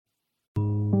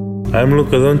I'm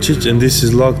Luka Doncic, and this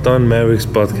is Locked On Mavericks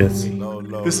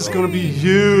podcast. This is gonna be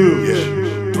huge. Yeah.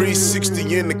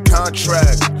 360 in the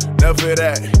contract. Never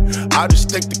that. I just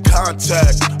take the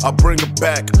contact. I bring it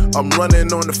back. I'm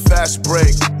running on the fast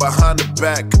break. Behind the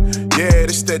back. Yeah,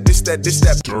 this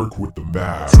that. Dirk with the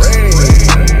Mavs.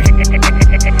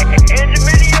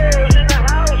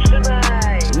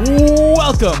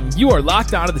 Welcome. You are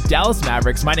locked on to the Dallas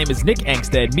Mavericks. My name is Nick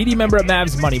Angstead, media member at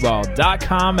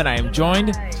MavsMoneyball.com, and I am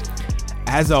joined,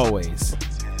 as always,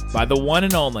 by the one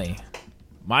and only,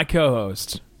 my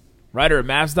co-host, writer at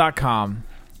Mavs.com.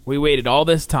 We waited all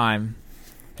this time,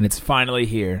 and it's finally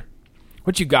here.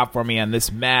 What you got for me on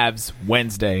this Mavs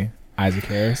Wednesday, Isaac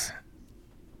Harris?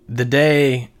 The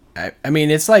day, I mean,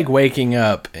 it's like waking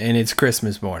up and it's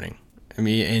Christmas morning. I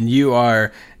mean, and you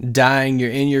are dying.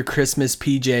 You're in your Christmas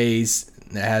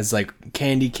PJs that has like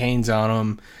candy canes on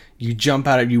them. You jump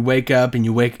out of, you wake up and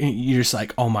you're just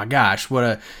like, oh my gosh,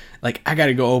 I got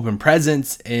to go open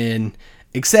presents. And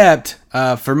except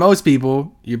for most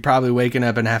people, you're probably waking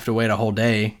up and have to wait a whole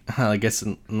day. I guess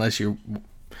unless you're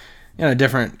in a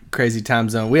different crazy time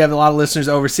zone. We have a lot of listeners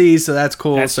overseas, so that's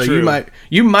cool. That's so true.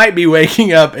 you might be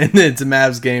waking up and it's a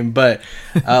Mavs game, but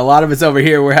a lot of us over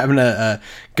here, we're having to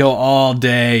go all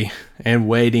day and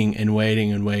waiting.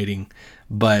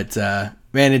 But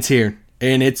man, it's here,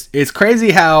 and it's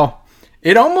crazy how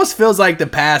it almost feels like the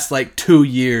past like 2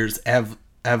 years have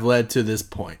led to this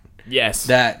point. Yes.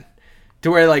 That to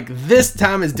where like this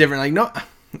time is different. Like no,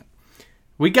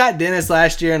 we got Dennis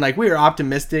last year, and like we were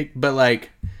optimistic, but like.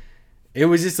 It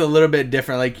was just a little bit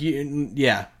different.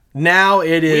 Now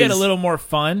it is. We had a little more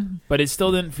fun, but it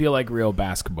still didn't feel like real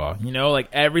basketball. You know, like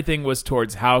everything was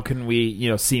towards how can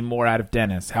we, see more out of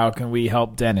Dennis? How can we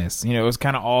help Dennis? It was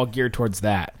kind of all geared towards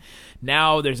that.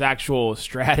 Now there's actual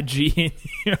strategy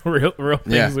and real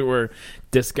things that we're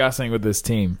discussing with this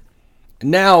team.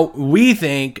 Now we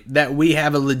think that we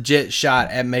have a legit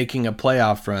shot at making a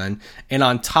playoff run. And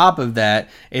on top of that,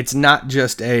 it's not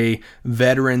just a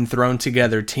veteran thrown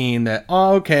together team that,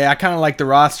 I kind of like the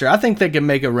roster. I think they can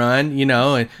make a run,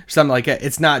 and something like that.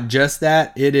 It's not just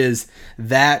that. It is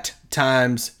that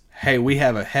times, hey, we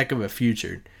have a heck of a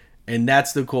future. And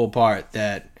that's the cool part,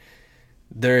 that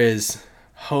there is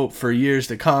hope for years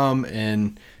to come.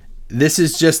 And this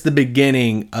is just the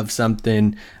beginning of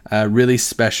something really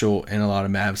special in a lot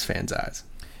of Mavs fans' eyes.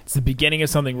 It's the beginning of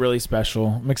something really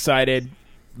special. I'm excited.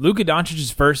 Luka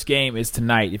Doncic's first game is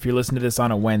tonight, if you're listening to this on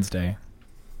a Wednesday.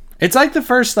 It's like the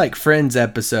first Friends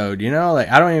episode, Like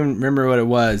I don't even remember what it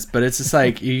was, but it's just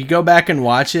like you go back and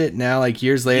watch it now, like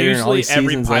years later. Usually and all these every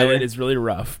seasons pilot later. is really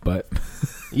rough, but...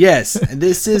 Yes,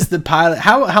 this is the pilot.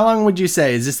 How long would you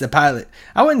say is this the pilot?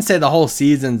 I wouldn't say the whole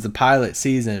season's the pilot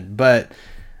season, but...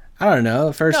 I don't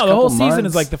know. The whole season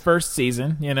is like the first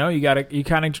season. You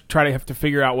kind of try to have to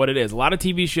figure out what it is. A lot of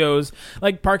TV shows,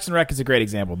 like Parks and Rec, is a great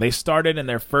example. They started and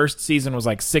their first season was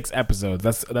like 6 episodes.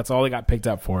 That's all they got picked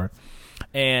up for,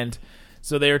 and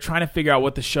so they were trying to figure out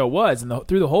what the show was. And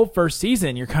through the whole first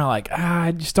season, you're kind of like,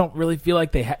 I just don't really feel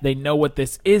like they know what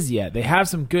this is yet. They have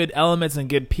some good elements and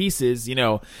good pieces.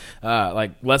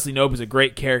 Like Leslie Knope is a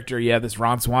great character. You have this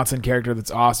Ron Swanson character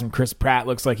that's awesome. Chris Pratt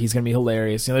looks like he's going to be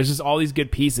hilarious. There's just all these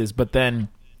good pieces. But then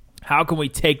how can we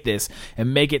take this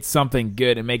and make it something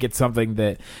good and make it something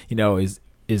that,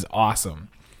 is awesome?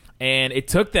 And it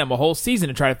took them a whole season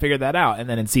to try to figure that out. And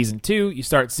then in season 2, you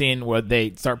start seeing where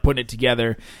they start putting it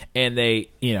together, and they,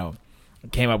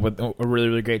 came up with a really,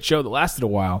 really great show that lasted a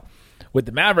while. With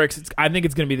the Mavericks, I think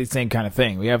it's going to be the same kind of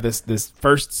thing. We have this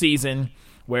first season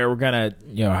where we're going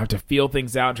to, have to feel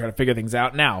things out and try to figure things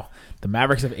out. Now, the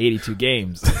Mavericks have 82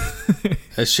 games.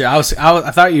 I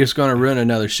thought you were going to ruin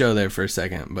another show there for a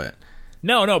second, but...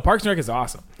 No, Parks and Rec is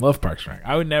awesome. Love Parks and Rec.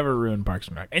 I would never ruin Parks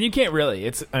and Rec. And you can't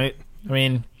really.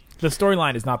 The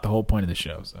storyline is not the whole point of the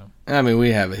show. So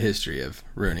we have a history of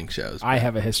ruining shows. I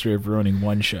have a history of ruining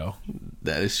one show.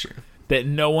 That is true. That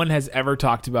no one has ever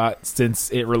talked about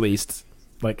since it released,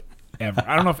 ever.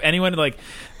 I don't know if anyone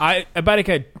I bet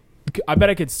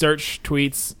I could search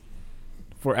tweets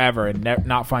forever and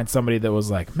not find somebody that was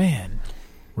like, man,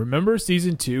 remember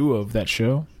season 2 of that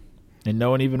show? And no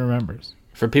one even remembers.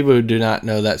 For people who do not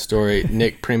know that story,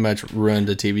 Nick pretty much ruined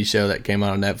a TV show that came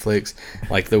out on Netflix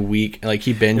the week. Like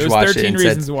he binge watched it. 13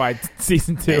 Reasons Why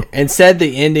season 2. And said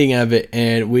the ending of it,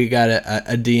 and we got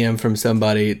a DM from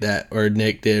somebody or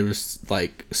Nick did, was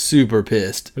super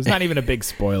pissed. It was not even a big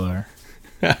spoiler.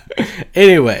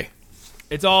 Anyway,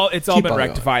 it's all been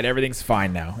rectified. Going. Everything's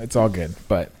fine now. It's all good.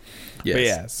 But yes.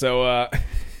 yeah.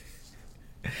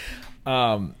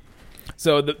 So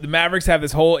So the Mavericks have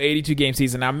this whole 82 game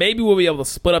season. Now maybe we'll be able to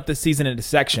split up this season into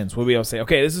sections. We'll be able to say,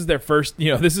 okay, this is their first,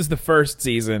 this is the first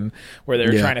season where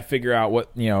they're trying to figure out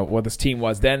what this team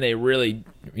was. Then they really,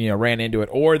 ran into it,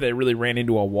 or they really ran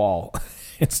into a wall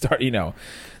and start,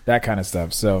 that kind of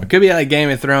stuff. So it could be like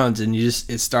Game of Thrones, and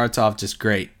it starts off just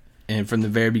great, and from the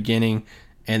very beginning,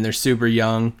 and they're super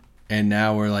young, and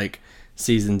now we're like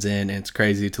seasons in, and it's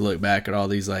crazy to look back at all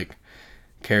these like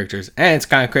characters, and it's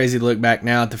kind of crazy to look back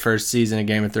now at the first season of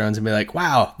Game of Thrones and be like,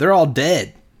 wow, they're all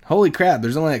dead. Holy crap,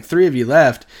 there's only like 3 of you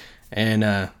left. And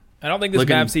I don't think this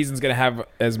Mavs season's gonna have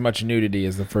as much nudity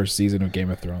as the first season of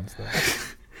Game of Thrones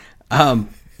though.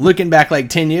 Looking back like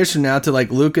 10 years from now to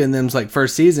like Luka and them's like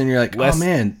first season, you're like, oh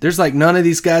man, there's like none of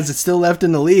these guys that's still left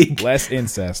in the league. Less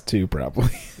incest too,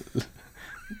 probably.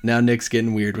 Now Nick's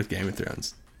getting weird with Game of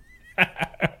Thrones.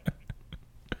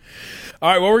 All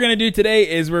right, what we're going to do today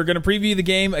is we're going to preview the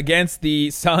game against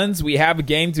the Suns. We have a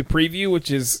game to preview,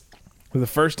 which is the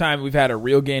first time we've had a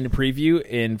real game to preview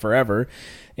in forever.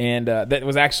 And that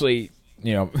was actually,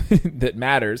 that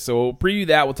matters. So we'll preview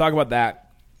that. We'll talk about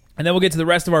that. And then we'll get to the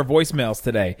rest of our voicemails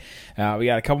today. We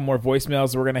got a couple more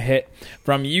voicemails we're going to hit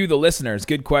from you, the listeners.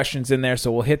 Good questions in there,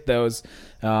 so we'll hit those.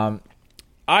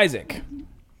 Isaac,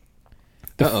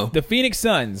 the Phoenix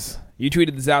Suns. You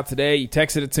tweeted this out today. You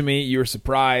texted it to me. You were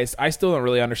surprised. I still don't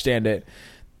really understand it.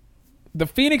 The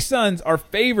Phoenix Suns are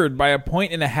favored by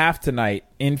 1.5 tonight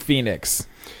in Phoenix.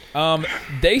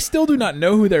 They still do not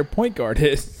know who their point guard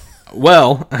is.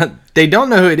 Well, they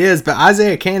don't know who it is, but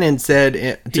Isaiah Cannon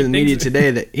said to the media today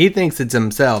that he thinks it's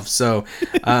himself. So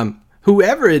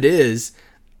whoever it is,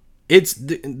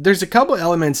 there's a couple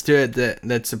elements to it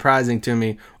that's surprising to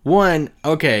me. One,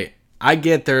 okay, I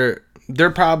get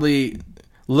they're probably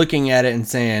looking at it and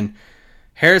saying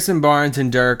Harrison Barnes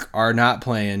and Dirk are not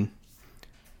playing.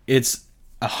 It's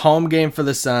a home game for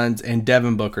the Suns and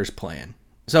Devin Booker's playing.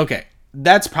 So okay,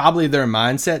 that's probably their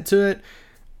mindset to it.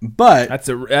 But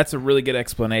that's a really good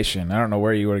explanation. I don't know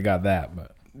where you would have got that,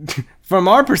 but from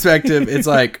our perspective, it's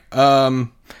like,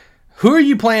 who are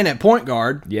you playing at point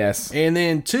guard? Yes. And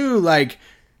then 2, like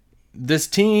this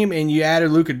team, and you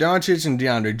added Luka Doncic and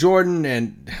DeAndre Jordan,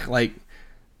 and like,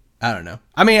 I don't know.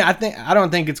 I mean, I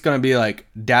don't think it's going to be like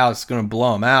Dallas going to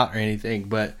blow them out or anything,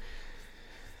 but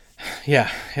yeah,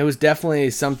 it was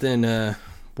definitely something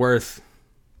worth.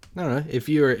 I don't know if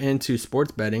you were into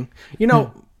sports betting.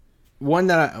 Another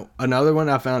one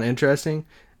I found interesting.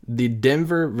 The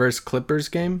Denver versus Clippers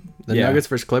game, the Nuggets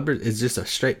versus Clippers, is just a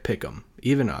straight pick 'em,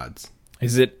 even odds.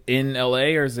 Is it in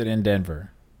LA or is it in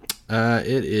Denver?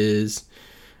 It is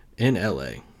in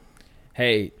LA.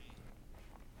 Hey.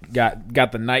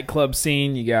 Got the nightclub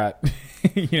scene. You got,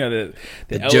 the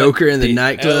Joker in the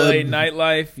nightclub. LA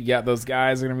nightlife. You got those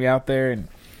guys are going to be out there, and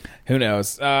who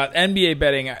knows? NBA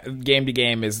betting game to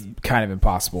game is kind of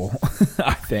impossible.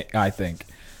 I think,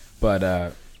 but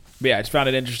yeah, I just found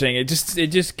it interesting. It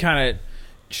just kind of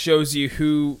shows you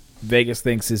who Vegas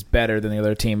thinks is better than the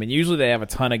other team, and usually they have a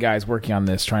ton of guys working on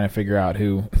this, trying to figure out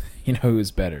who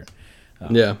is better.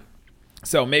 Yeah.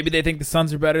 So maybe they think the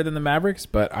Suns are better than the Mavericks,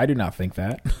 but I do not think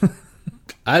that.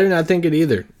 I do not think it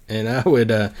either. And I would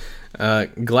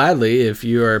gladly, if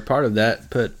you are part of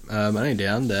that, put money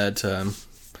down that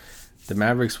the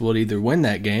Mavericks will either win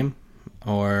that game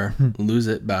or lose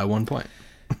it by 1 point.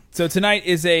 So tonight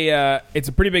is it's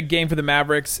a pretty big game for the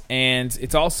Mavericks, and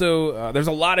it's also there's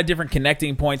a lot of different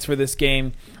connecting points for this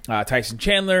game. Tyson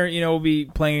Chandler, will be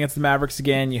playing against the Mavericks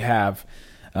again. You have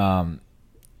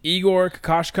Igor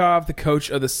Kokoshkov, the coach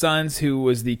of the Suns, who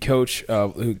was the coach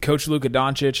who coached Luka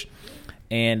Doncic,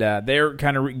 and they're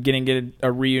kind of getting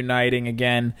reuniting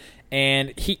again.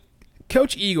 And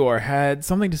Coach Igor had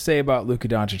something to say about Luka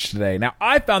Doncic today. Now,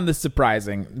 I found this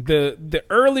surprising. The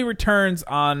early returns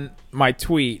on my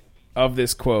tweet of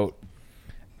this quote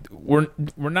were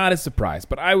not as surprised,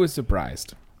 but I was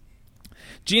surprised.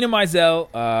 Gina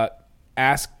Mizell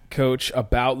asked Coach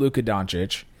about Luka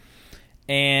Doncic,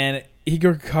 and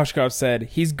Igor Kokoshkov said,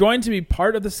 he's going to be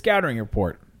part of the scouting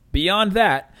report. Beyond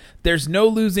that, there's no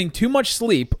losing too much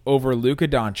sleep over Luka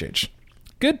Doncic.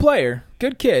 Good player,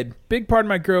 good kid, big part of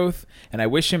my growth, and I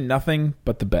wish him nothing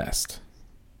but the best.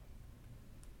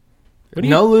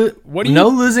 No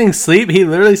losing sleep? He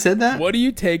literally said that? What do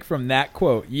you take from that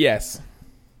quote? Yes.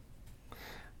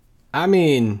 I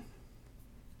mean,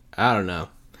 I don't know.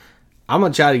 I'm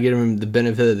going to try to give him the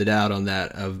benefit of the doubt on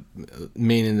that, of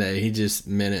meaning that he just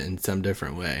meant it in some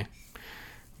different way.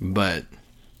 But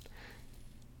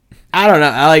I don't know.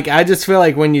 I just feel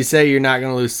like when you say you're not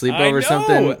going to lose sleep over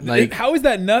something, like how is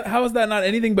that not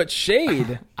anything but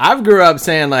shade? I've grew up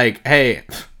saying like, "Hey,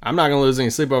 I'm not going to lose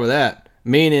any sleep over that."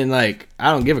 Meaning, like,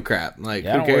 I don't give a crap. Like,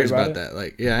 Yeah, who don't worry cares about about it. that?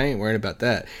 Like, yeah, I ain't worried about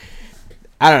that.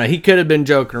 I don't know. He could have been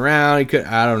joking around.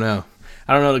 I don't know.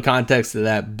 I don't know the context of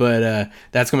that, but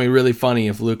that's gonna be really funny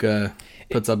if Luka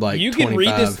puts up like You can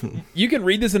 25. read this. You can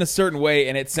read this in a certain way,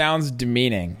 and it sounds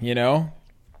demeaning. You know,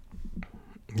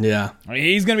 Yeah. I mean,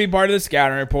 he's going to be part of the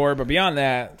scouting report, but beyond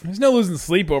that, there's no losing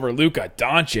sleep over Luka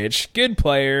Doncic. Good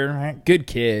player, good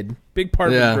kid, big part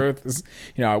of Yeah. his growth. Is,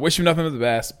 I wish him nothing but the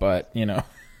best, but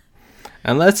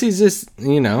Unless he's just,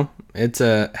 it's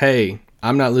hey,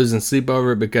 I'm not losing sleep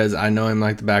over it because I know him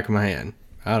like the back of my hand.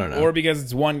 I don't know. or because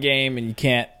it's one game and you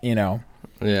can't,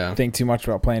 Yeah. think too much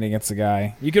about playing against the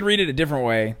guy. You could read it a different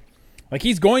way. Like,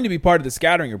 he's going to be part of the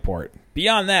scouting report.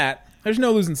 Beyond that, there's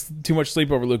no losing too much sleep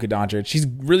over Luka Doncic. He's a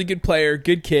really good player,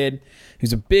 good kid.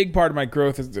 He's a big part of my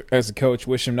growth as a coach.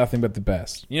 Wish him nothing but the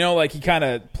best. Like, he kind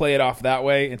of play it off that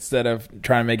way instead of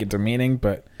trying to make it demeaning.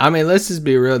 But I mean, let's just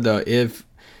be real though. If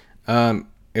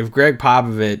Greg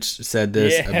Popovich said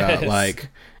this Yes. about like,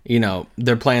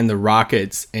 they're playing the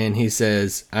Rockets and he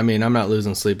says, I mean, I'm not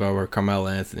losing sleep over Carmelo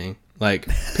Anthony. Like,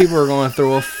 people are going to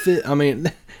throw a fit. I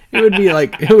mean, it would be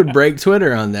like, it would break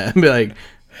Twitter on that and be like,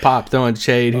 Pop throwing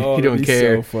shade. He don't that'd be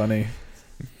care. so funny.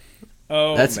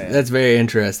 Oh, That's man. that's very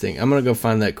interesting. I'm gonna go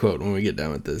find that quote when we get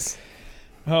done with this.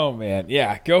 Oh, man.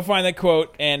 Yeah, go find that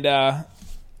quote, and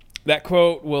that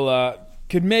quote will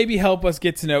could maybe help us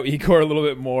get to know Igor a little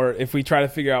bit more if we try to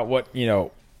figure out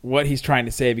what he's trying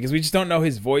to say, because we just don't know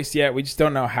his voice yet. We just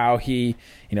don't know how he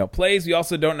plays. We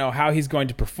also don't know how he's going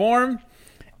to perform.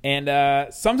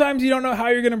 And sometimes you don't know how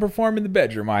you're going to perform in the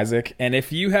bedroom, Isaac. And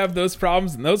if you have those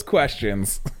problems and those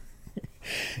questions,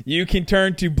 you can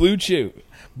turn to Blue Chew.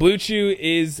 Blue Chew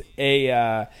is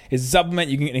a supplement.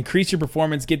 You can increase your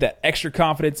performance, get that extra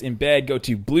confidence in bed. Go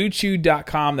to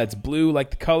bluechew.com. That's blue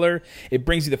like the color. It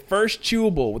brings you the first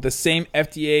chewable with the same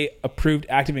FDA-approved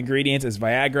active ingredients as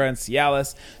Viagra and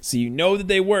Cialis, so you know that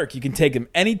they work. You can take them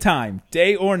anytime,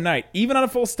 day or night, even on a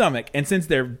full stomach. And since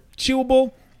they're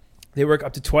chewable, they work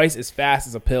up to twice as fast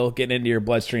as a pill getting into your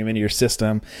bloodstream, into your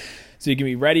system. So you can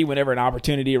be ready whenever an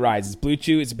opportunity arises. Blue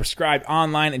Chew is prescribed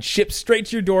online and shipped straight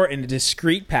to your door in a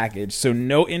discreet package. So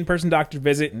no in-person doctor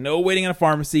visit, no waiting in a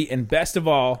pharmacy, and best of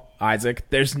all, Isaac,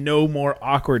 there's no more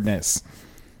awkwardness.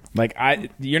 Like,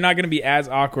 you're not going to be as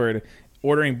awkward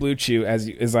ordering Blue Chew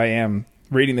as I am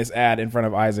reading this ad in front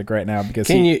of Isaac right now, because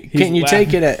Can you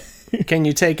take it at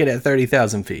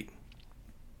 30,000 feet?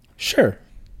 Sure.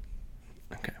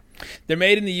 Okay. They're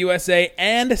made in the USA,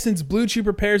 and since Blue Chew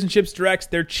prepares and ships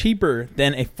direct, they're cheaper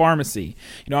than a pharmacy.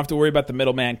 You don't have to worry about the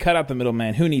middleman. Cut out the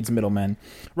middleman. Who needs middlemen?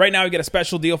 Right now, we got a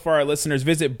special deal for our listeners.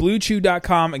 Visit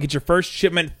BlueChew.com and get your first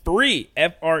shipment free,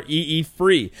 Free,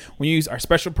 free, when you use our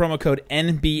special promo code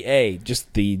NBA,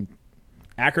 just the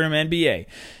acronym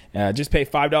NBA. Just pay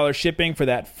 $5 shipping for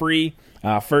that free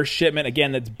first shipment.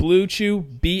 Again, that's Blue Chew,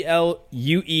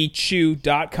 BLUE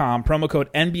Chew.com, promo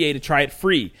code NBA to try it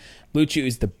free. Blue Chew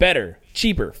is the better,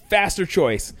 cheaper, faster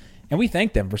choice, and we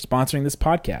thank them for sponsoring this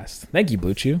podcast. Thank you,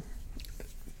 Blue Chew.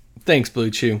 Thanks, Blue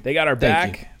Chew. They got our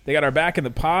Thank you. back. They got our back in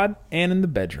the pod and in the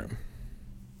bedroom.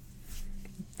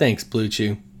 Thanks, Blue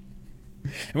Chew.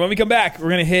 And when we come back, we're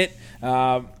going to hit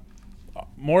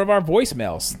more of our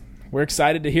voicemails. We're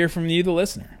excited to hear from you, the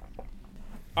listener.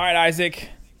 All right, Isaac.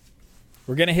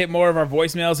 We're going to hit more of our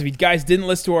voicemails. If you guys didn't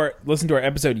listen to our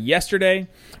episode yesterday,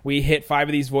 we hit 5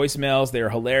 of these voicemails. They are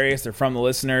hilarious. They're from the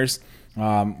listeners.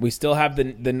 We still have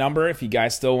the number. If you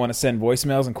guys still want to send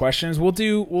voicemails and questions, we'll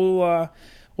do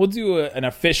an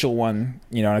official one,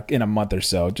 in a month or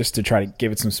so, just to try to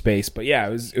give it some space. But yeah,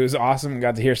 it was awesome.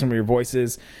 Got to hear some of your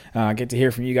voices. Get to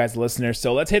hear from you guys, the listeners.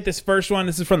 So let's hit this first one.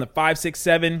 This is from the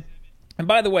 567. And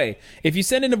by the way, if you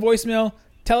send in a voicemail,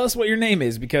 tell us what your name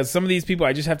is, because some of these people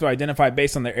I just have to identify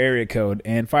based on their area code.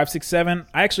 And 567,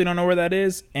 I actually don't know where that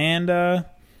is, and I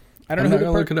don't know who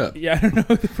the look it up. Yeah, I don't know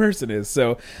who the person is.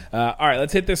 So, all right,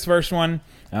 let's hit this first one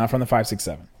from the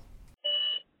 567.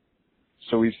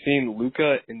 So we've seen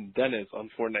Luca and Dennis on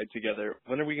Fortnite together.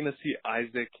 When are we going to see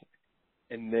Isaac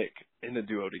and Nick in a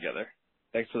duo together?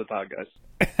 Thanks for the pod, guys.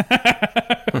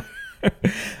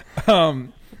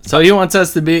 So he wants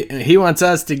us to get in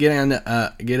on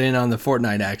the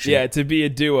Fortnite action. Yeah, to be a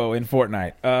duo in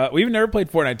Fortnite. We've never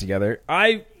played Fortnite together.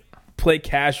 I play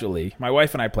casually. My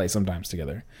wife and I play sometimes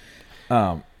together.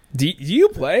 Do you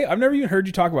play? I've never even heard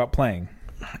you talk about playing.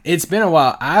 It's been a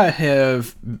while.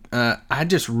 I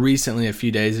just recently, a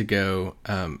few days ago,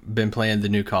 been playing the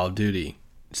new Call of Duty.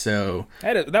 So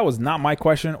That was not my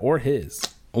question or his.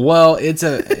 Well,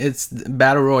 it's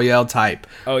battle royale type.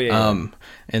 Oh, yeah.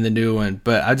 In the new one,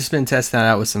 but I've just been testing that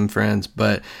out with some friends.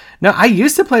 But no, I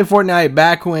used to play Fortnite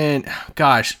back when,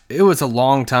 gosh, it was a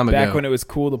long time ago. Back when it was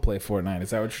cool to play Fortnite. Is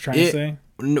that what you're trying to say?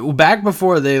 Back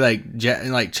before they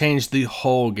like changed the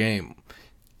whole game.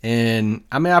 And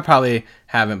I mean, I probably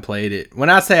haven't played it. When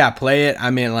I say I play it, I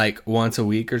mean like once a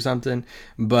week or something.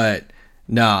 But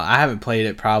no, I haven't played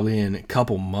it probably in a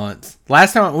couple months.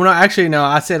 Last time, well, no, actually, no,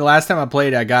 I said last time I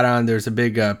played it, I got on, there's a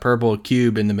big purple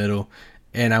cube in the middle.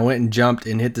 And I went and jumped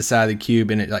and hit the side of the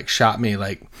cube, and it like shot me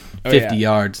like 50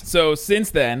 yards. So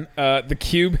since then, the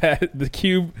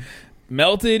cube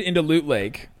melted into Loot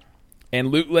Lake, and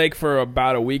Loot Lake for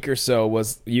about a week or so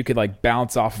was you could like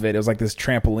bounce off of it. It was like this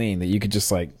trampoline that you could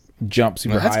just like jump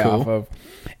super high off of.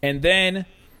 And then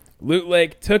Loot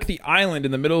Lake took the island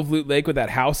in the middle of Loot Lake with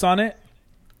that house on it,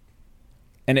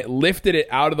 and it lifted it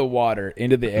out of the water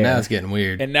into the air. Now it's getting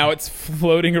weird. And now it's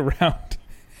floating around.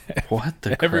 What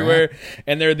the everywhere crap?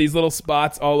 And there are these little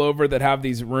spots all over that have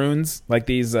these runes, like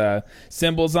these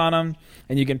symbols on them,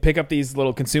 and you can pick up these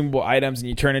little consumable items and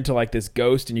you turn into like this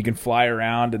ghost and you can fly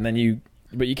around, and then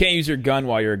but you can't use your gun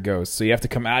while you're a ghost, so you have to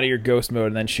come out of your ghost mode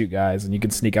and then shoot guys, and you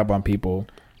can sneak up on people.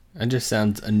 It just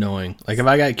sounds annoying. Like if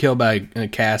I got killed by a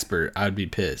Casper, I'd be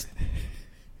pissed.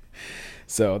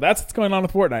 So that's what's going on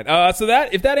with Fortnite. So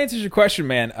that if that answers your question,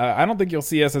 man, I don't think you'll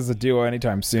see us as a duo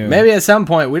anytime soon. Maybe at some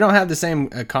point. We don't have the same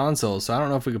console, so I don't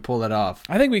know if we could pull that off.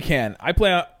 I think we can. I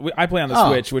play on the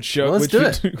Switch, which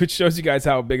shows you guys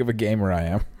how big of a gamer I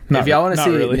am. If y'all want to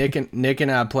see really. Nick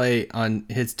and I play on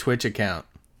his Twitch account,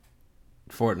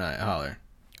 Fortnite, holler.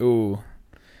 Ooh,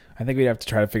 I think we'd have to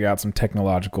try to figure out some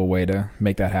technological way to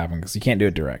make that happen, because you can't do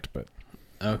it direct, but.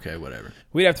 Okay, whatever.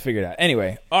 We'd have to figure it out.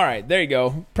 Anyway, all right, there you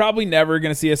go. Probably never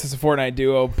going to see us as a Fortnite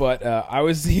duo, but I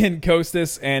was seeing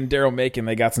Costas and Daryl Macon.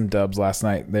 They got some dubs last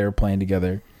night. They were playing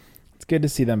together. It's good to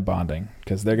see them bonding,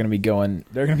 because they're going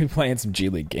to be playing some G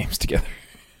League games together.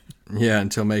 Yeah,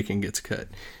 until Macon gets cut.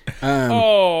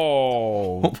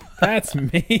 Oh, that's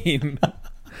mean.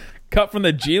 Cut from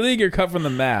the G League or cut from the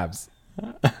Mavs?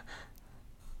 I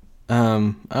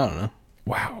don't know.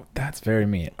 Wow, that's very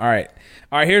mean. All right,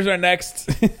 here's our next.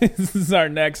 This is our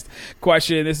next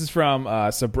question. This is from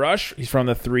Sabrush. He's from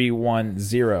the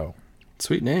 310.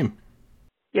 Sweet name.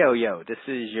 Yo, this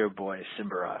is your boy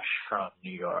Simbarash from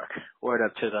New York. Word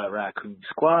up to the Raccoon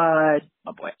Squad.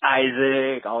 My boy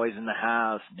Isaac, always in the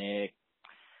house. Nick.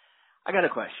 I got a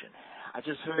question. I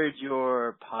just heard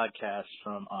your podcast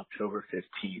from October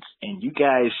 15th, and you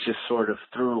guys just sort of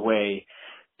threw away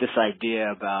this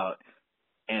idea about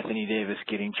Anthony Davis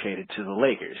getting traded to the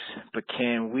Lakers. But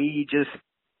can we just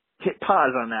hit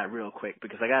pause on that real quick,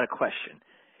 because I got a question.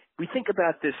 We think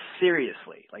about this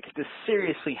seriously. Like, if this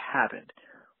seriously happened,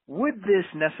 would this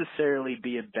necessarily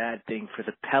be a bad thing for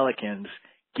the Pelicans,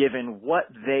 given what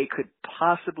they could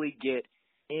possibly get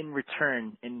in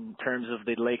return in terms of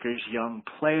the Lakers' young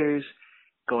players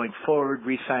going forward,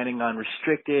 re-signing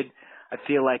unrestricted? I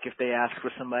feel like if they ask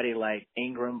for somebody like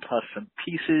Ingram plus some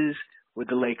pieces, would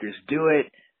the Lakers do it?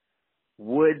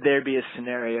 Would there be a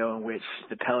scenario in which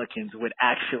the Pelicans would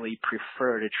actually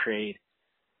prefer to trade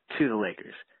to the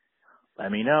Lakers?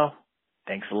 Let me know.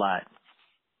 Thanks a lot.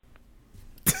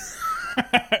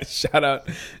 Shout out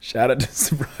to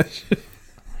Sabrush.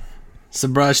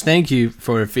 Sabrush, thank you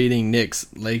for feeding Nick's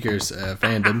Lakers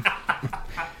fandom.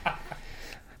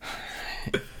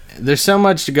 There's so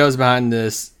much that goes behind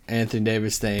this Anthony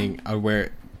Davis thing,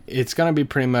 where it's going to be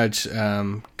pretty much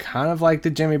kind of like the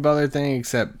Jimmy Butler thing,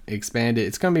 except expanded.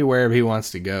 It's going to be wherever he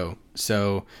wants to go.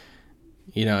 So,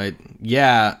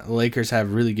 Lakers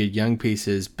have really good young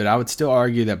pieces, but I would still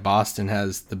argue that Boston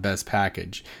has the best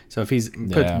package. So if he's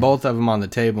puts both of them on the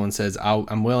table and says,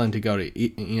 I'm willing to go to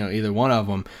either one of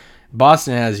them,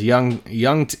 Boston has young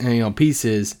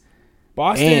pieces.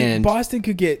 Boston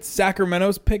could get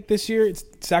Sacramento's pick this year.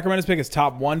 Sacramento's pick is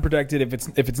top 1 protected. If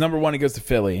it's number 1, it goes to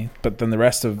Philly. But then the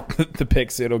rest of the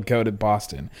picks, it'll go to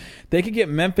Boston. They could get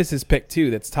Memphis's pick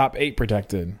too. That's top 8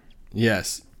 protected.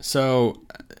 Yes. So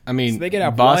I mean, so they could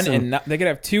have Boston, they could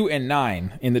have 2 and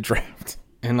 9 in the draft.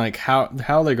 And like how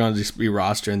are they going to just be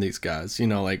rostering these guys?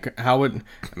 Like how would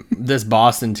this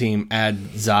Boston team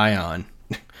add Zion?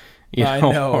 I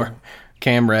know. Or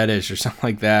Cam Reddish or something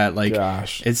like that. Like,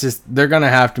 gosh, it's just they're gonna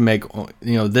have to make.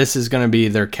 This is gonna be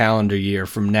their calendar year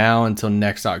from now until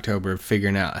next October,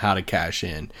 figuring out how to cash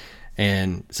in.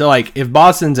 And so, like, if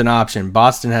Boston's an option,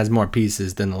 Boston has more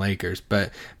pieces than the Lakers.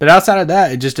 But outside of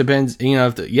that, it just depends.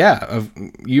 If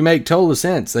you make total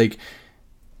sense. Like,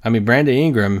 I mean, Brandon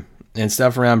Ingram and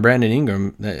stuff around Brandon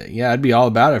Ingram. I'd be all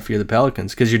about it if you're the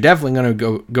Pelicans, because you're definitely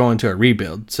gonna go into a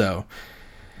rebuild. So.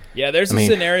 Yeah, there's a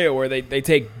scenario where they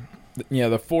take,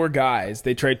 the 4 guys,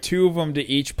 they trade 2 of them to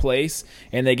each place,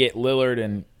 and they get Lillard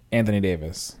and Anthony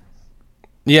Davis.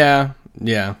 Yeah.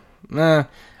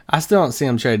 I still don't see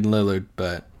them trading Lillard,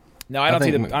 but no, I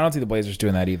don't see the Blazers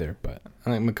doing that either. But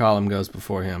I think McCollum goes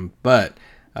before him. But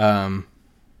you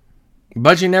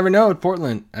never know with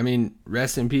Portland. I mean,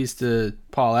 rest in peace to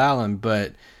Paul Allen,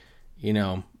 but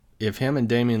if him and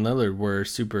Damian Lillard were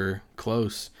super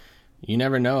close, you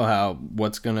never know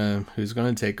who's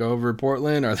gonna take over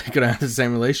Portland. Are they gonna have the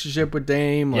same relationship with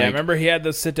Dame? Yeah, I remember he had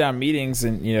those sit down meetings,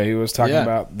 and he was talking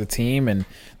about the team, and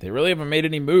they really haven't made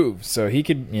any moves. So he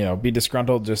could be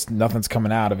disgruntled, just nothing's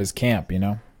coming out of his camp.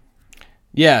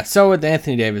 Yeah. So with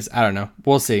Anthony Davis, I don't know.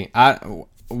 We'll see. I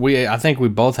think we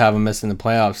both have him missing the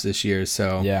playoffs this year.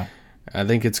 So yeah, I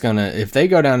think it's gonna, if they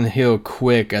go down the hill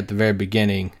quick at the very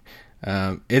beginning,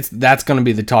 that's gonna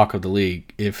be the talk of the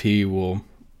league if he will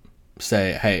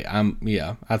say, hey,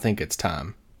 I think it's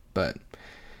time. But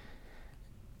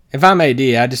if I'm AD,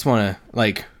 I just want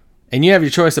to, and you have your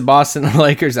choice of Boston and the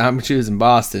Lakers, I'm choosing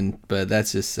Boston, but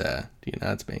that's just,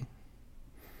 that's me.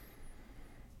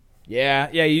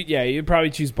 You'd probably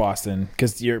choose Boston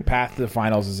because your path to the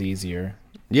finals is easier.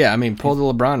 Yeah, I mean, pull the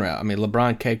LeBron route. I mean,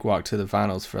 LeBron cakewalked to the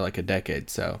finals for a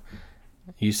decade, so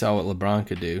you saw what LeBron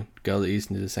could do. Go to the East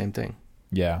and do the same thing.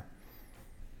 Yeah.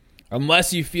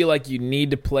 Unless you feel like you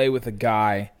need to play with a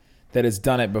guy that has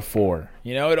done it before.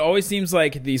 It always seems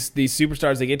like these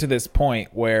superstars, they get to this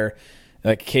point where,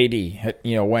 like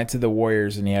KD, went to the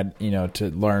Warriors and he had, to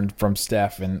learn from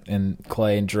Steph and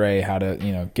Clay and Dre how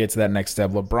to, get to that next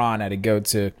step. LeBron had to go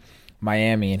to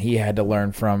Miami and he had to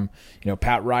learn from,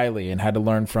 Pat Riley and had to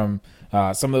learn from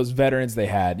some of those veterans they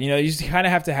had. You just kind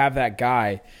of have to have that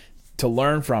guy to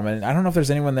learn from, and I don't know if there's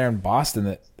anyone there in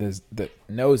Boston that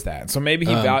knows that. So maybe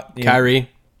he Kyrie.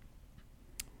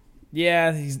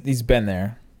 Yeah, he's been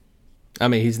there. I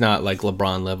mean, he's not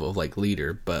LeBron level of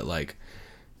leader, but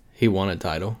he won a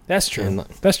title. That's true.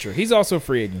 That's true. He's also a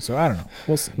free agent, so I don't know.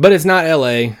 We'll see. But it's not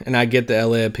LA, and I get the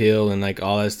LA appeal and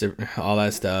all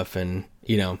that stuff, and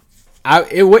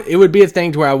it would be a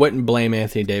thing to where I wouldn't blame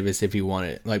Anthony Davis if he won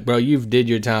it. Bro, you've did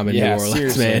your time in New Orleans,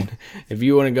 seriously. Man. If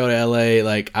you want to go to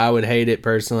LA, I would hate it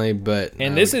personally, but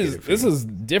this is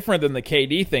different than the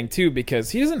KD thing too,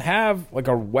 because he doesn't have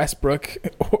a Westbrook.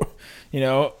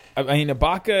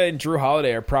 Ibaka and Drew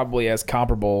Holiday are probably as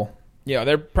comparable.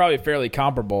 They're probably fairly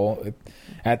comparable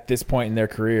at this point in their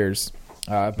careers.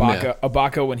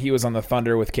 Ibaka when he was on the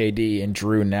Thunder with KD, and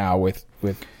Drew now with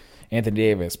Anthony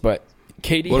Davis, but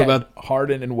KD had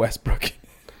Harden and Westbrook.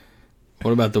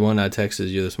 What about the one I texted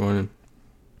you this morning?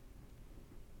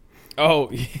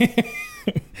 Oh,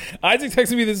 Isaac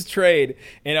texted me this trade,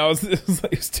 and it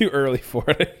was too early for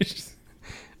it.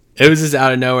 It was just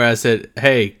out of nowhere. I said,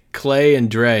 hey, Clay and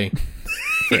Dre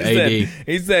for AD.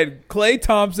 He said, Klay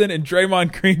Thompson and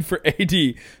Draymond Green for AD.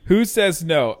 Who says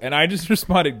no? And I just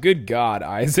responded, good God,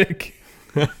 Isaac.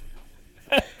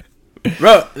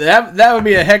 Bro, that would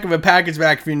be a heck of a package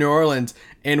back for New Orleans.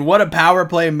 And what a power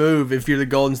play move if you're the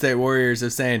Golden State Warriors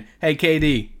of saying, hey,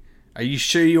 KD, are you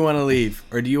sure you want to leave?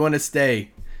 Or do you want to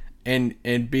stay and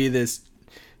be this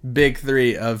big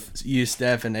three of you,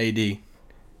 Steph, and AD?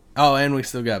 Oh, and we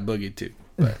still got Boogie, too.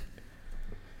 But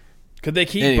Could they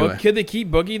keep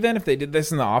Boogie then if they did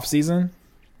this in the offseason?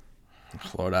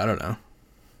 Lord, I don't know.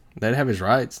 They'd have his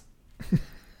rights.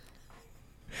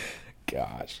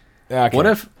 Gosh. Okay. What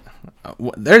if...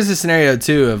 There's a scenario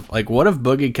too of what if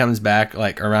Boogie comes back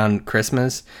around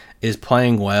Christmas, is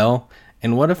playing well,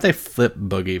 and what if they flip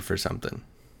Boogie for something?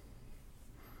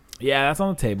 Yeah, that's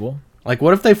on the table.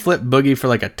 What if they flip Boogie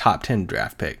for a top 10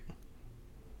 draft pick?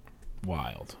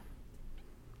 Wild.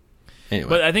 Anyway.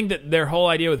 But I think that their whole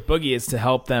idea with Boogie is to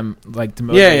help them to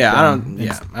motivate them.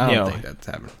 I don't think that's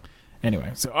happening.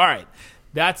 Anyway, so all right.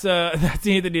 That's the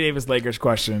Anthony Davis Lakers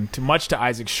question, much to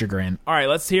Isaac's chagrin. All right,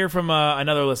 let's hear from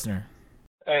another listener.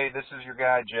 Hey, this is your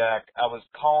guy, Jack. I was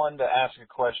calling to ask a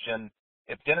question.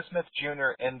 If Dennis Smith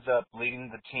Jr. ends up leading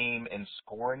the team in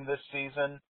scoring this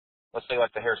season, let's say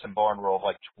the Harrison Barnes rule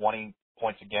of 20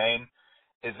 points a game,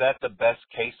 is that the best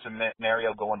case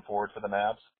scenario going forward for the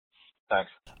Mavs?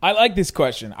 Thanks. I like this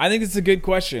question. I think it's a good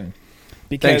question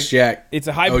because thanks, Jack. It's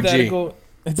a hypothetical. OG.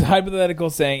 It's a hypothetical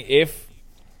saying if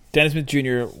Dennis Smith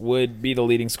Jr. would be the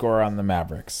leading scorer on the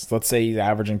Mavericks. Let's say he's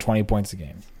averaging 20 points a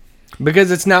game.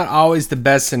 Because it's not always the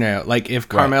best scenario. If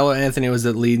Carmelo Anthony was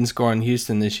the leading scorer in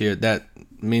Houston this year, that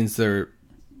means they're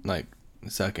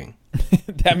sucking.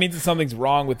 That means that something's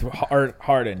wrong with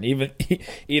Harden.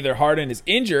 Either Harden is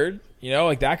injured,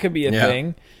 that could be a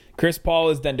thing. Chris Paul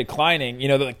is then declining.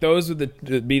 Those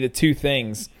would be the two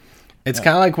things. It's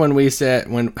kind of like when we said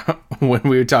when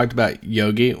we talked about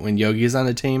Yogi, when Yogi's on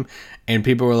the team, and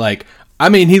people were like, I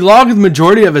mean, he logged the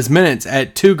majority of his minutes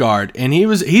at 2 guard, and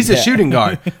he's a shooting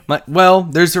guard. Like, well,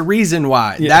 there's a reason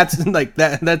why. Yeah.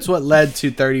 That's what led to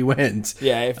 30 wins.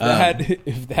 Yeah,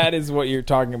 if that is what you're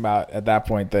talking about at that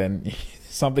point, then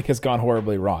something has gone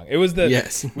horribly wrong. It was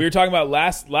we were talking about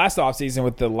last offseason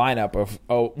with the lineup of,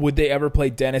 would they ever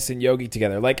play Dennis and Yogi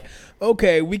together? Like,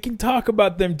 okay, we can talk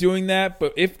about them doing that,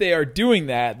 but if they are doing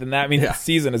that, then that means the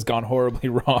season has gone horribly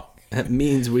wrong. That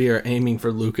means we are aiming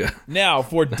for Luka. Now,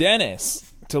 for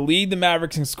Dennis to lead the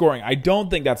Mavericks in scoring, I don't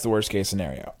think that's the worst case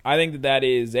scenario. I think that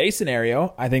is a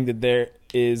scenario. I think that there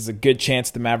is a good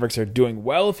chance the Mavericks are doing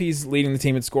well if he's leading the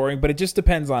team in scoring, but it just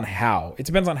depends on how. It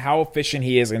depends on how efficient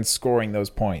he is in scoring those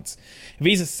points. If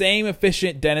he's the same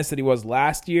efficient Dennis that he was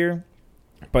last year,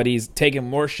 but he's taking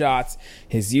more shots,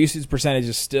 his usage percentage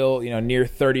is still, near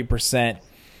 30%.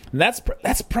 And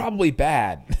that's probably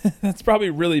bad. That's probably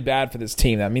really bad for this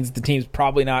team. That means the team's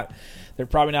probably not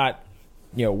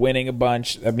winning a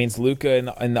bunch. That means Luka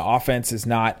in the offense is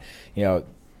not,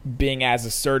 being as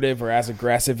assertive or as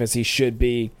aggressive as he should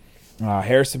be.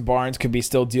 Harrison Barnes could be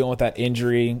still dealing with that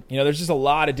injury. There's just a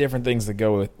lot of different things that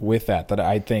go with that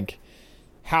I think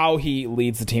how he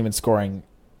leads the team in scoring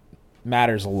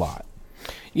matters a lot.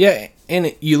 Yeah,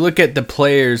 and you look at the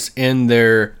players in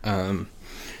their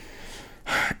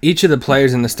each of the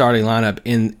players in the starting lineup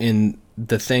in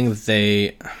the thing that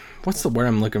they, what's the word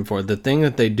I'm looking for? The thing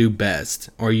that they do best,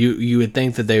 or you would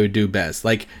think that they would do best.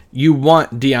 Like, you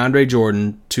want DeAndre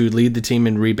Jordan to lead the team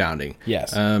in rebounding.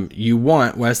 Yes. You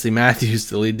want Wesley Matthews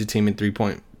to lead the team in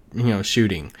 3-point,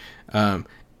 shooting.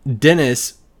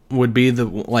 Dennis would be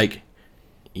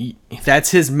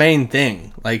that's his main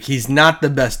thing. Like, he's not the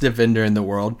best defender in the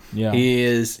world. Yeah. He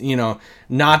is,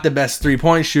 not the best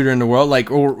 3-point shooter in the world. Like,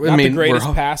 the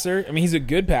greatest passer. I mean, he's a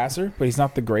good passer, but he's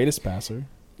not the greatest passer.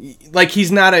 Like,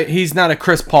 he's not a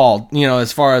Chris Paul,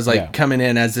 as far as coming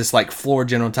in as this floor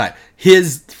general type.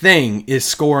 His thing is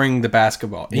scoring the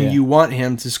basketball, and you want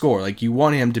him to score. Like, you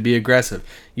want him to be aggressive.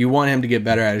 You want him to get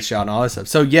better at his shot and all that stuff.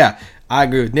 So yeah, I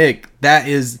agree with Nick.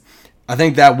 I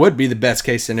think that would be the best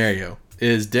case scenario,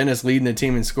 is Dennis leading the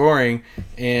team in scoring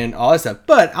and all that stuff.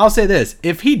 But I'll say this: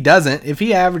 if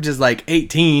he averages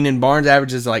 18 and Barnes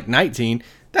averages 19,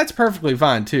 that's perfectly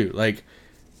fine too.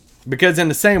 Because in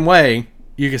the same way,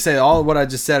 you can say all of what I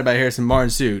just said about Harrison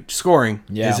Barnes too. Scoring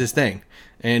is his thing,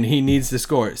 and he needs to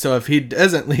score. So if he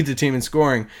doesn't lead the team in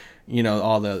scoring,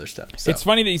 all the other stuff. So. It's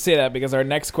funny that you say that, because our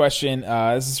next question,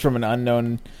 this is from an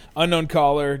unknown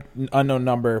caller, unknown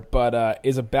number, but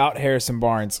is about Harrison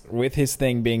Barnes with his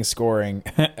thing being scoring.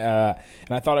 And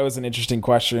I thought it was an interesting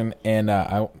question, and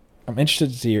I'm interested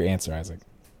to see your answer, Isaac.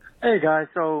 Hey guys,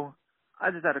 so I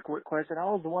just had a quick question. I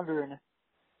was wondering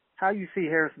how you see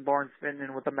Harrison Barnes fitting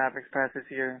in with the Mavericks past this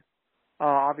year.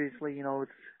 Obviously,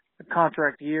 it's a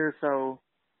contract year, so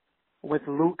with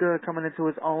Luka coming into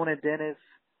his own and Dennis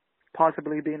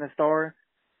possibly being a star,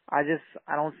 I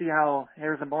don't see how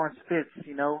Harrison Barnes fits.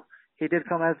 He did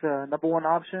come as a number 1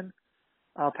 option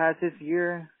past this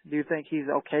year. Do you think he's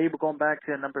okay with going back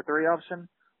to a number 3 option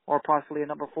or possibly a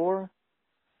number 4?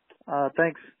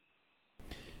 Thanks.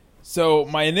 So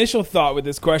my initial thought with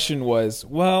this question was,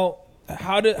 well,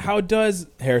 how does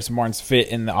Harrison Barnes fit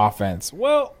in the offense?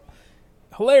 Well,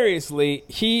 hilariously,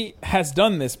 he has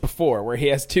done this before, where he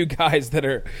has 2 guys that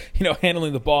are,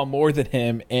 handling the ball more than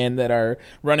him and that are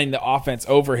running the offense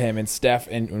over him, and Steph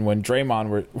and when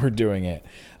Draymond were doing it.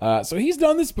 So he's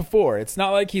done this before. It's not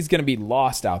like he's going to be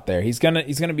lost out there. He's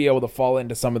gonna be able to fall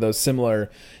into some of those similar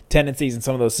tendencies and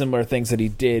some of those similar things that he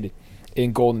did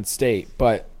in Golden State.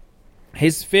 But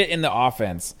his fit in the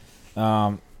offense,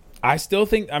 I still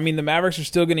think, the Mavericks are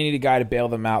still going to need a guy to bail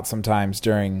them out sometimes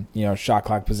during, shot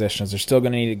clock possessions. They're still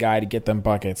going to need a guy to get them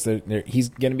buckets. He's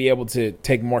going to be able to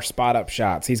take more spot-up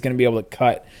shots. He's going to be able to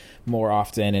cut more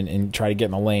often and try to get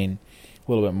in the lane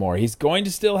a little bit more. He's going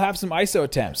to still have some ISO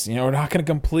attempts. We're not going to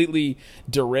completely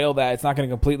derail that. It's not going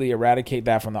to completely eradicate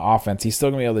that from the offense. He's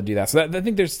still going to be able to do that. So I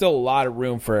think there's still a lot of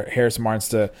room for Harrison Barnes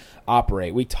to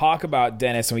operate. We talk about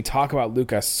Dennis and we talk about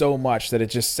Luka so much that it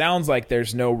just sounds like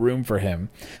there's no room for him.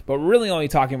 But we're really only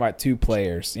talking about 2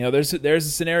 players. There's a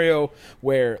scenario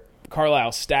where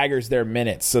Carlisle staggers their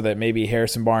minutes so that maybe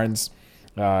Harrison Barnes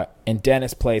and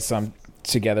Dennis play some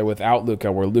together without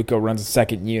Luka, where Luka runs a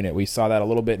second unit. We saw that a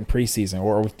little bit in preseason,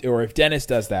 or if Dennis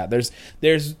does that.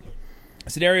 There's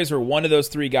scenarios where one of those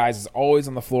 3 guys is always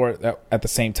on the floor at the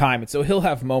same time, and so he'll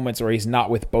have moments where he's not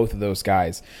with both of those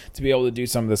guys to be able to do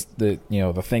some of this,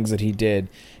 the things that he did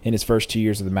in his first 2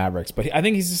 years of the Mavericks. But I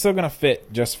think he's still going to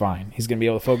fit just fine. He's going to be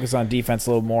able to focus on defense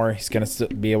a little more. He's going to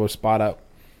be able to spot up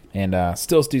and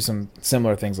still do some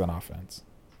similar things on offense.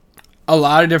 A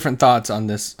lot of different thoughts on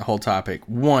this whole topic.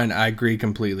 One, I agree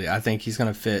completely. I think he's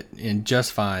going to fit in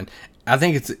just fine. I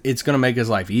think it's going to make his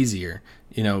life easier.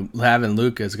 You know, having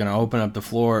Luka is going to open up the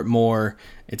floor more.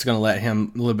 It's going to let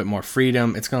him a little bit more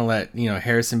freedom. It's going to let,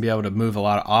 Harrison be able to move a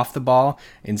lot off the ball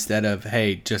instead of,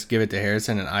 hey, just give it to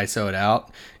Harrison and ISO it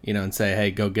out, and say,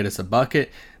 hey, go get us a bucket.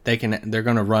 They're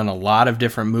going to run a lot of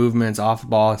different movements off the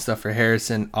ball and stuff for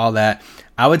Harrison, all that.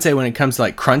 I would say when it comes to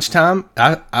like crunch time,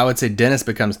 I would say Dennis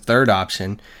becomes third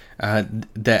option.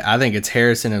 That I think it's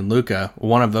Harrison and Luka.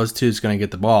 One of those two is going to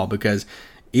get the ball, because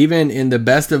even in the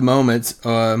best of moments,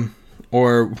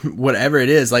 or whatever it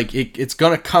is, like it's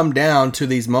going to come down to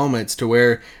these moments to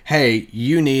where, hey,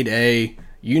 you need a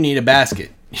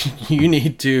basket. you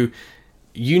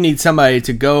need somebody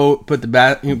to go put the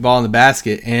ball in the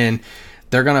basket, and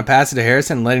they're going to pass it to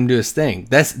Harrison and let him do his thing.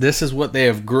 This is what they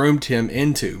have groomed him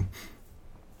into.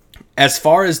 As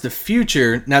far as the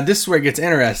future, now this is where it gets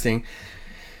interesting.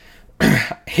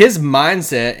 His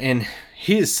mindset, and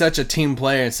he is such a team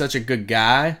player and such a good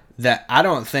guy that I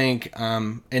don't think,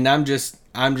 and I'm just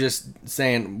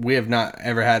saying, we have not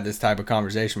ever had this type of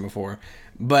conversation before,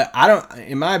 but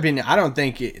in my opinion, I don't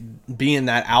think being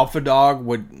that alpha dog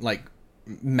would like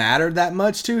matter that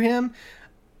much to him.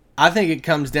 I think it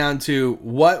comes down to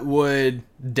what would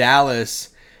Dallas,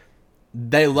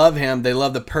 they love him, they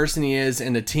love the person he is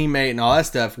and the teammate and all that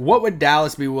stuff. What would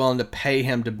Dallas be willing to pay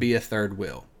him to be a third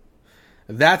wheel?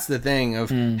 That's the thing of,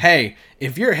 hey,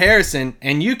 if you're Harrison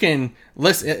and you can,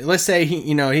 let's say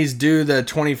he's due the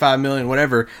 $25 million,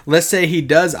 whatever. Let's say he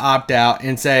does opt out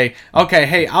and say, okay,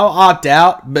 hey, I'll opt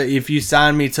out, but if you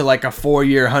sign me to like a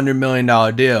 4-year, $100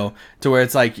 million deal, to where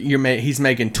it's like he's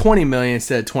making $20 million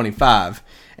instead of 25,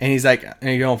 and he's like,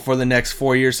 for the next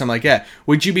 4 years, something like that.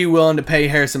 Would you be willing to pay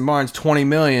Harrison Barnes $20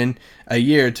 million a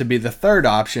year to be the third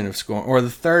option of scoring, or the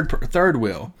third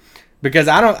wheel? Because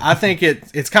I think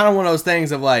it's kind of one of those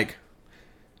things of like,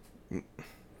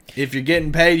 if you're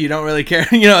getting paid, you don't really care.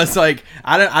 It's like,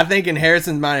 I think in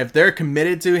Harrison's mind, if they're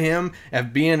committed to him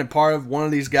of being a part of one of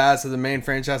these guys of the main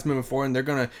franchise moving forward, and they're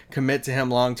going to commit to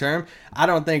him long term, I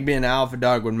don't think being an alpha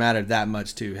dog would matter that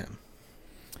much to him.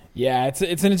 Yeah, it's an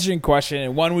interesting question,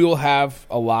 and one we will have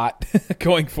a lot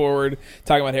going forward,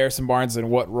 talking about Harrison Barnes and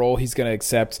what role he's going to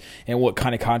accept and what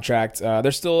kind of contract.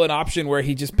 There's still an option where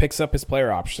he just picks up his player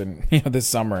option this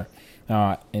summer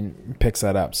and picks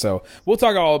that up. So we'll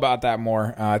talk all about that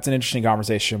more. It's an interesting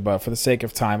conversation, but for the sake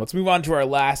of time, let's move on to our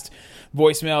last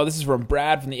voicemail. This is from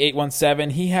Brad from the 817.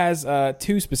 He has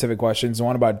two specific questions,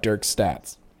 one about Dirk's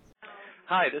stats.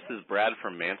 Hi, this is Brad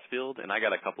from Mansfield, and I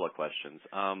got a couple of questions.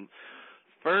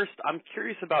 First, I'm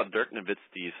curious about Dirk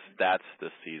Nowitzki's stats this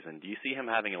season. Do you see him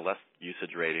having a less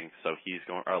usage rating, so he's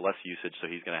going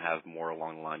to have more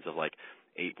along the lines of like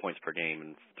 8 points per game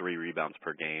and 3 rebounds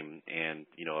per game, and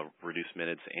reduced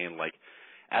minutes, and like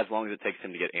as long as it takes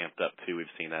him to get amped up too? We've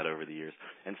seen that over the years.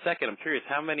 And second, I'm curious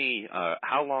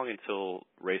how long until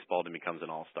Ray Spalding becomes an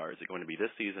All-Star? Is it going to be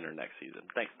this season or next season?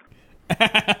 Thanks.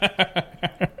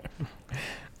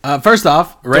 First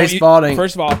off, Spalding.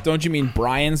 First of all, don't you mean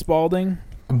Brian Spalding?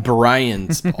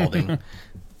 Brian Spalding.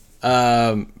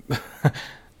 I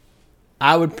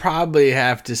would probably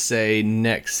have to say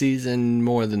next season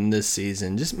more than this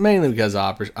season, just mainly because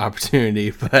of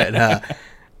opportunity. But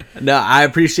no, I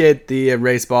appreciate the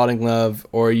Ray Spalding love,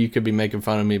 or you could be making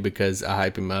fun of me because I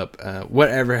hype him up.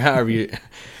 However you.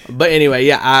 But anyway,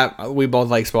 yeah, we both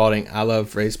like Spalding. I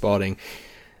love Ray Spalding.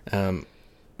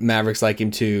 Mavericks like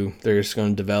him too. They're just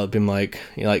going to develop him like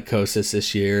Kostas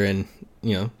this year, and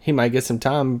he might get some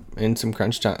time in some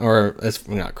crunch time, or that's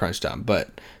not crunch time,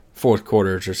 but fourth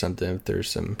quarters or something. If there's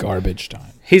some garbage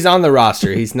time, he's on the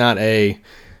roster. He's not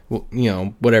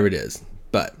whatever it is.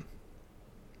 But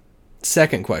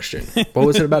second question, what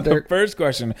was it about Dirk? First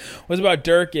question was about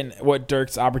Dirk and what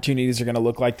Dirk's opportunities are going to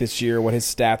look like this year, what his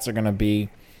stats are going to be.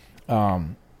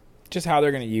 Just how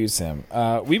they're going to use him.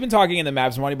 We've been talking in the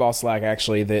Mavs Moneyball Slack,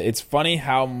 actually, that it's funny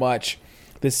how much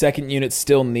the second unit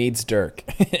still needs Dirk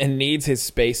and needs his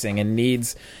spacing and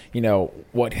needs,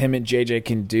 what him and JJ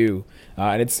can do.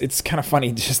 And it's kind of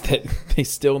funny just that they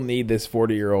still need this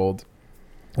 40-year-old,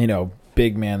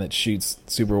 big man that shoots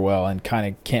super well and kind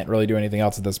of can't really do anything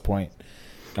else at this point.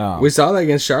 We saw that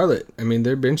against Charlotte. I mean,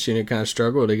 their bench unit kind of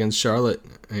struggled against Charlotte.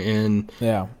 And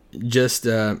yeah. Just,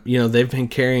 they've been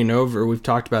carrying over. We've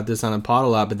talked about this on the pod a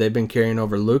lot, but they've been carrying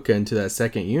over Luka into that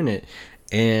second unit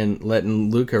and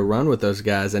letting Luka run with those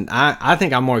guys. And I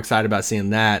think I'm more excited about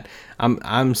seeing that.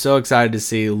 I'm so excited to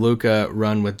see Luka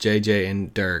run with JJ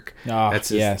and Dirk. Oh,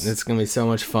 yes. It's going to be so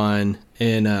much fun.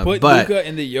 And Put Luka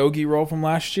in the Yogi role from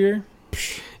last year.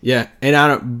 Yeah,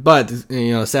 and but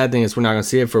the sad thing is we're not going to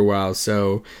see it for a while.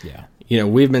 So yeah,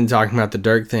 we've been talking about the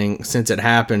Dirk thing since it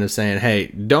happened, of saying, hey,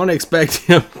 don't expect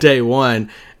him day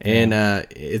one, and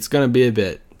it's going to be a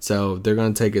bit. So they're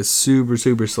going to take it super,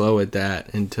 super slow at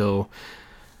that until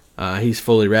he's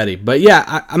fully ready. But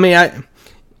yeah, I mean,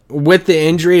 with the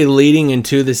injury leading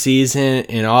into the season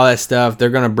and all that stuff, they're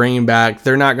going to bring him back.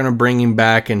 They're not going to bring him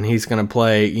back and he's going to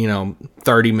play,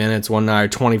 30 minutes one night or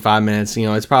 25 minutes.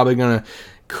 It's probably going to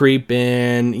creep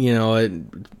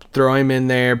in, throw him in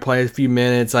there, play a few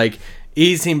minutes, like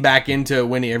ease him back into it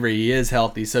whenever he is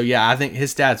healthy. So yeah, I think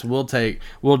his stats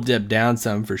will dip down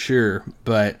some for sure.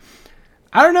 But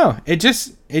I don't know.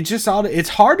 It's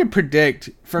hard to predict.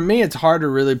 For me, it's hard to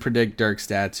really predict Dirk's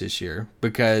stats this year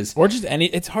because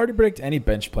it's hard to predict any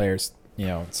bench players,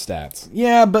 stats.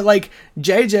 Yeah, but like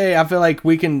JJ, I feel like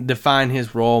we can define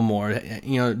his role more.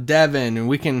 Devin, and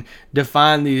we can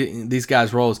define these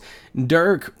guys' roles.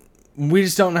 Dirk, we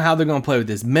just don't know how they're going to play with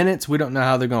his minutes. We don't know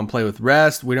how they're going to play with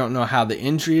rest. We don't know how the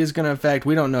injury is going to affect.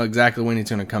 We don't know exactly when he's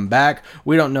going to come back.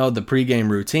 We don't know the pregame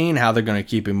routine, how they're going to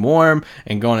keep him warm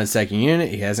and go in his second unit.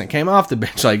 He hasn't came off the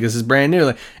bench. Like, this is brand new.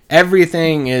 Like,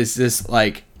 everything is just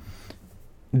like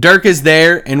Dirk is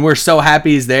there, and we're so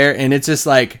happy he's there. And it's just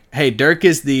like, hey,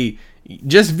 just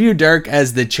view Dirk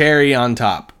as the cherry on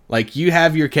top. Like, you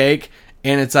have your cake,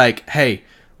 and it's like, hey,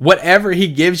 whatever he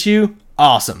gives you,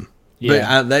 awesome.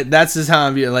 Yeah. But that's just how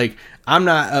I'm viewing. Like, I'm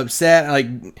not upset. Like,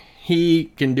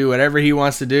 he can do whatever he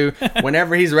wants to do.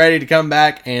 Whenever he's ready to come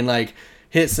back and like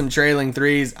hit some trailing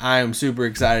threes, I am super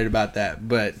excited about that.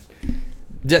 But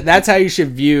that's how you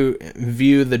should view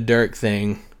the Dirk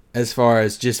thing, as far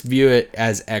as just view it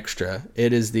as extra.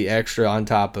 It is the extra on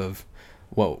top of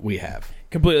what we have.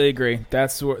 Completely agree.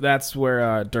 That's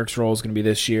where Dirk's role is going to be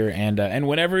this year, and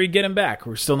whenever we get him back,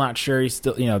 we're still not sure. He's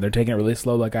still, they're taking it really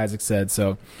slow, like Isaac said.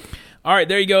 So, all right,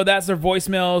 there you go. That's their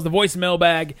voicemails, the voicemail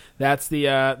bag. That's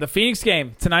the Phoenix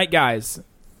game tonight, guys.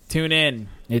 Tune in.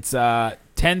 It's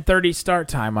 10:30 start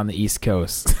time on the East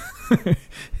Coast,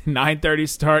 9:30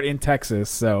 start in Texas.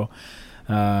 So,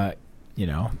 get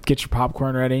your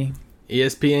popcorn ready.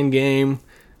 ESPN game.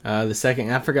 The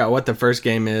second, I forgot what the first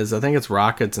game is. I think it's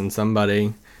Rockets and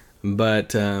somebody.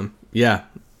 But,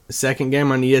 second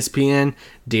game on ESPN,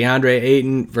 DeAndre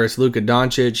Ayton versus Luka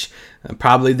Doncic.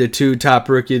 Probably the two top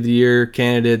Rookie of the Year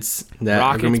candidates.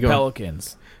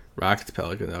 Pelicans. Rockets,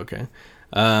 Pelicans, okay.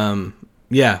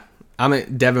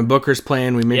 Devin Booker's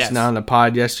playing. We mentioned that on the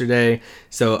pod yesterday.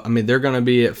 So, they're going to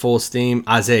be at full steam.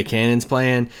 Isaiah Cannon's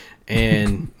playing.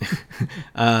 And...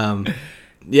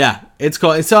 yeah, it's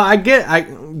cool. So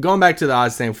going back to the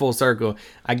odds thing, full circle,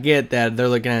 I get that they're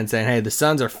looking at it and saying, hey, the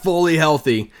Suns are fully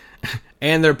healthy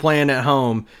and they're playing at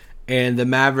home, and the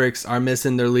Mavericks are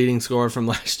missing their leading scorer from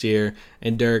last year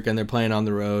and Dirk, and they're playing on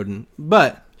the road.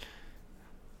 But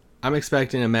I'm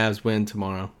expecting a Mavs win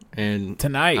tomorrow and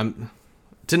tonight.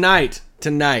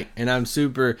 And I'm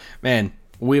super, man,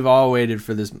 we've all waited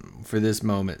for this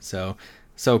moment. So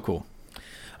cool.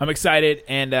 I'm excited,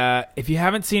 and if you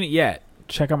haven't seen it yet,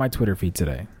 check out my Twitter feed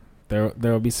today. There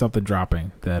will be something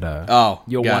dropping that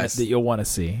you'll want to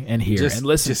see and hear and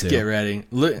listen to. Just get ready.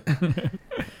 Look,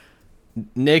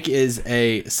 Nick is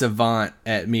a savant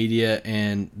at media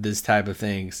and this type of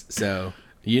things. So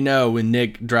when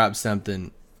Nick drops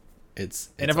something, it's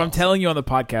and if awesome. I'm telling you on the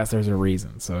podcast, there's a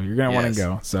reason. So you're gonna want to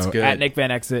go. So at Nick Van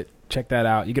Exit, check that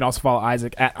out. You can also follow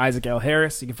Isaac at Isaac L.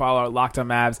 Harris. You can follow Locked On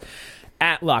Mavs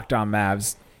at Locked On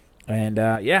Mavs. And,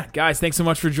 guys, thanks so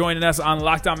much for joining us on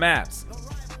Locked On Mavs.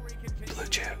 Blue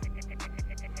Chew.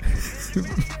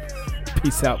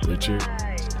 Peace out, Blue Chew.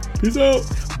 Peace out.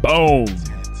 Boom.